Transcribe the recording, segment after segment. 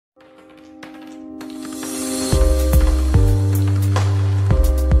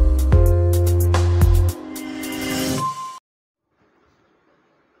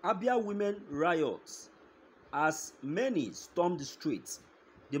Abia women riots as many storm the streets,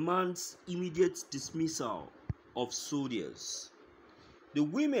 demands immediate dismissal of Søldīers. The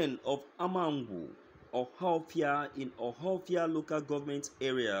women of Amangu, Ohafia in Ohafia local government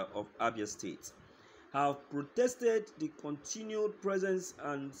area of Abia state have protested the continued presence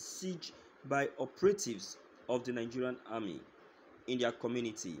and siege by operatives of the Nigerian army in their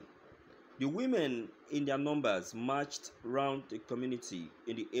community. The women in their numbers marched round the community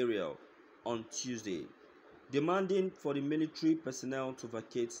in the area on Tuesday, demanding for the military personnel to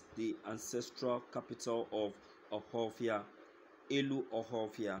vacate the ancestral capital of Ohafia, Elu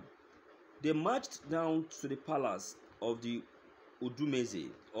Ohafia. They marched down to the palace of the Udumeze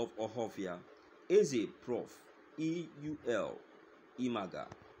of Ohafia, Eze Prof. Eul Imaga,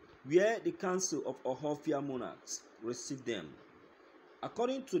 where the council of Ohafia monarchs received them.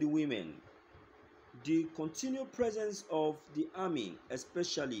 According to the women, the continued presence of the army,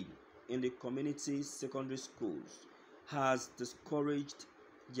 especially in the community secondary schools, has discouraged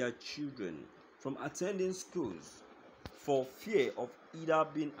their children from attending schools for fear of either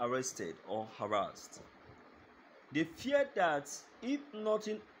being arrested or harassed. They fear that if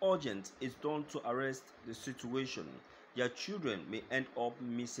nothing urgent is done to arrest the situation, their children may end up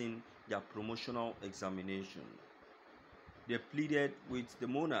missing their promotional examination. They pleaded with the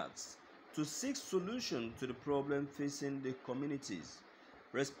monarchs to seek solution to the problem facing the communities.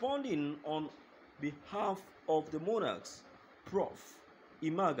 Responding on behalf of the monarchs, Prof.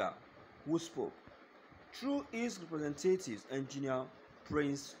 Imaga, who spoke through his representatives, Engineer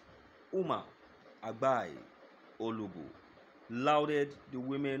Prince Umar Agbai Olugu, lauded the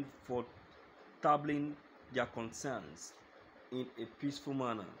women for tabling their concerns in a peaceful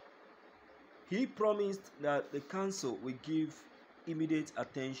manner. He promised that the council will give immediate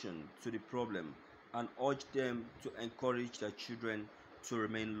attention to the problem and urged them to encourage their children to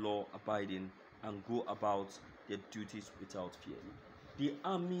remain law-abiding and go about their duties without fear. The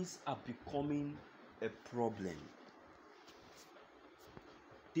armies are becoming a problem.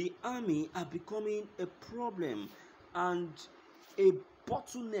 The army are becoming a problem and a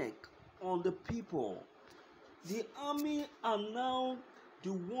bottleneck on the people. The army are now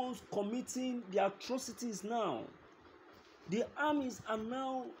the ones committing the atrocities now. The armies are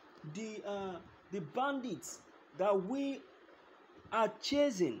now the bandits that we are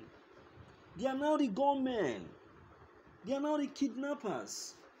chasing. They are now the gunmen. They are now the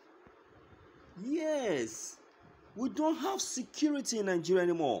kidnappers. Yes, we don't have security in Nigeria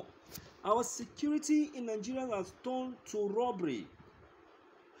anymore. Our security in Nigeria has turned to robbery.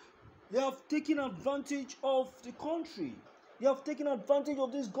 They have taken advantage of the country. They have taken advantage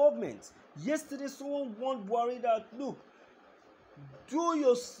of this government. Yesterday, someone warned Buhari that, look, do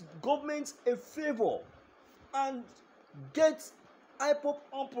your government a favor and get IPOP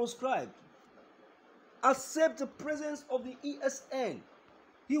unprescribed. Accept the presence of the ESN.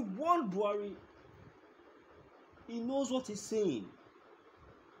 He warned Buhari. He knows what he's saying.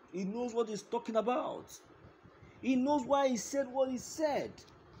 He knows what he's talking about. He knows why he said what he said.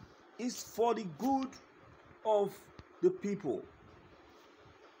 It's for the good of the people.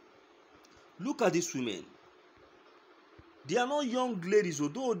 Look at these women. They are not young ladies,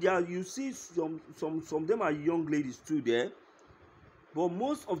 although they are, you see some of them are young ladies too there, but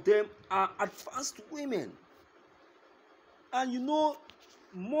most of them are advanced women. And you know,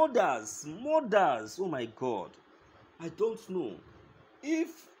 mothers, oh my God, I don't know.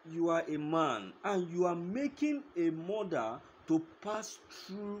 If you are a man and you are making a mother to pass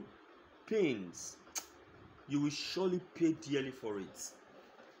through pains, you will surely pay dearly for it.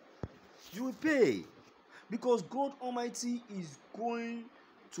 You will pay. Because God Almighty is going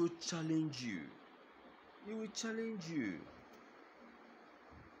to challenge you. He will challenge you.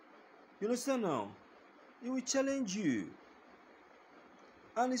 You understand now? He will challenge you.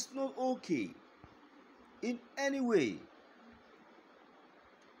 And it's not okay in any way.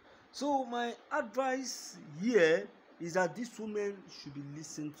 So my advice here is that these women should be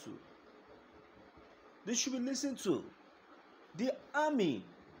listened to. They should be listened to. The army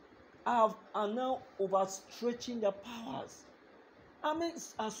are now overstretching their powers.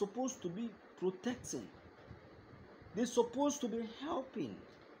 Armies are supposed to be protecting. They're supposed to be helping.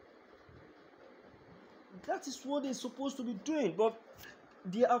 That is what they're supposed to be doing. But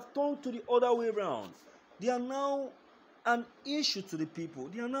they have turned to the other way around. They are now an issue to the people.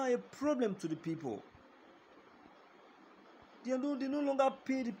 They are now a problem to the people. They no longer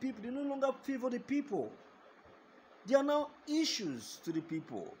pay the people. They no longer favor the people. They are now issues to the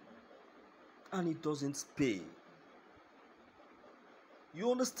people. And it doesn't pay.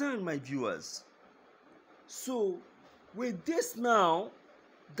 You understand, my viewers? So, with this now,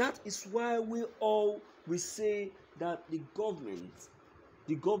 That is why we say that the government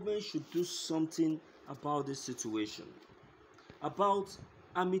should do something about this situation, about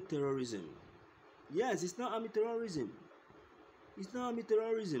army terrorism. Yes, it's not army terrorism. It's not army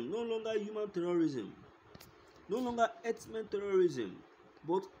terrorism, no longer human terrorism, no longer herdsmen terrorism,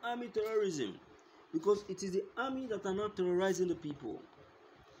 but army terrorism. Because it is the army that are now terrorizing the people.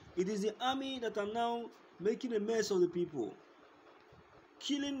 It is the army that are now making a mess of the people,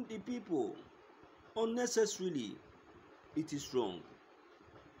 killing the people unnecessarily. It is wrong.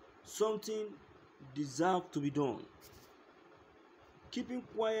 Something deserves to be done. Keeping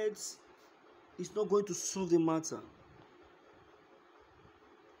quiet is not going to solve the matter.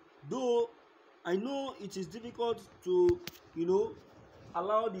 Though I know it is difficult to,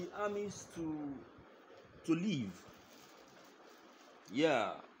 allow the armies to leave.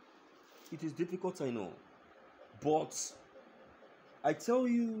 Yeah, it is difficult, I know. But I tell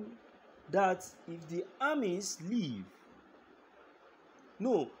you that if the armies leave,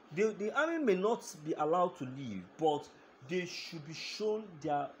 the army may not be allowed to leave, but they should be shown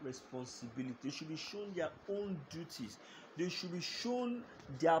their responsibility. They should be shown their own duties. They should be shown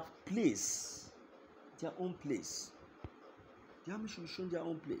their place, their own place. The army should be shown their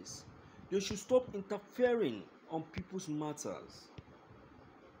own place. They should stop interfering on people's matters.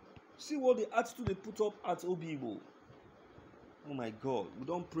 See what the attitude they put up at Obibo. Oh my God, we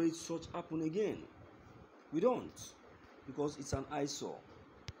don't pray such happen again. We don't, because it's an eyesore,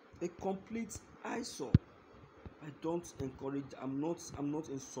 a complete eyesore. I don't encourage. I'm not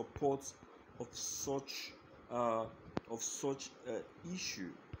in support of such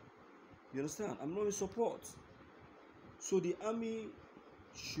issue. You understand? I'm not in support. So the army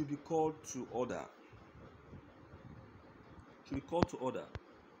should be called to order. Should be called to order,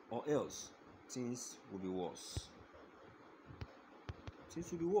 or else things will be worse.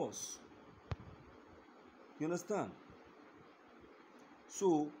 Things will be worse. You understand?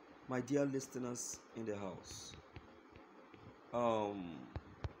 So, my dear listeners in the house, I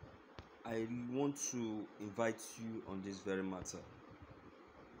want to invite you on this very matter.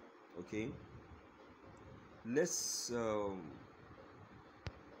 Okay? Let's go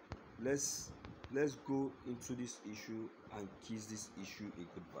into this issue and kiss this issue a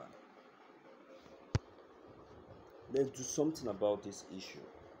goodbye. Let's do something about this issue.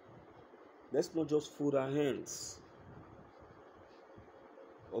 Let's not just fold our hands.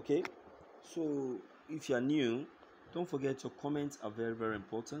 Okay? So, if you are new, don't forget your comments are very, very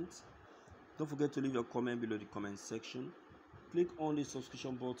important. Don't forget to leave your comment below the comment section. Click on the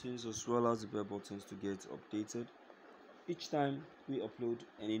subscription buttons as well as the bell buttons to get updated each time we upload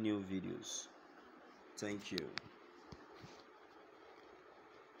any new videos. Thank you.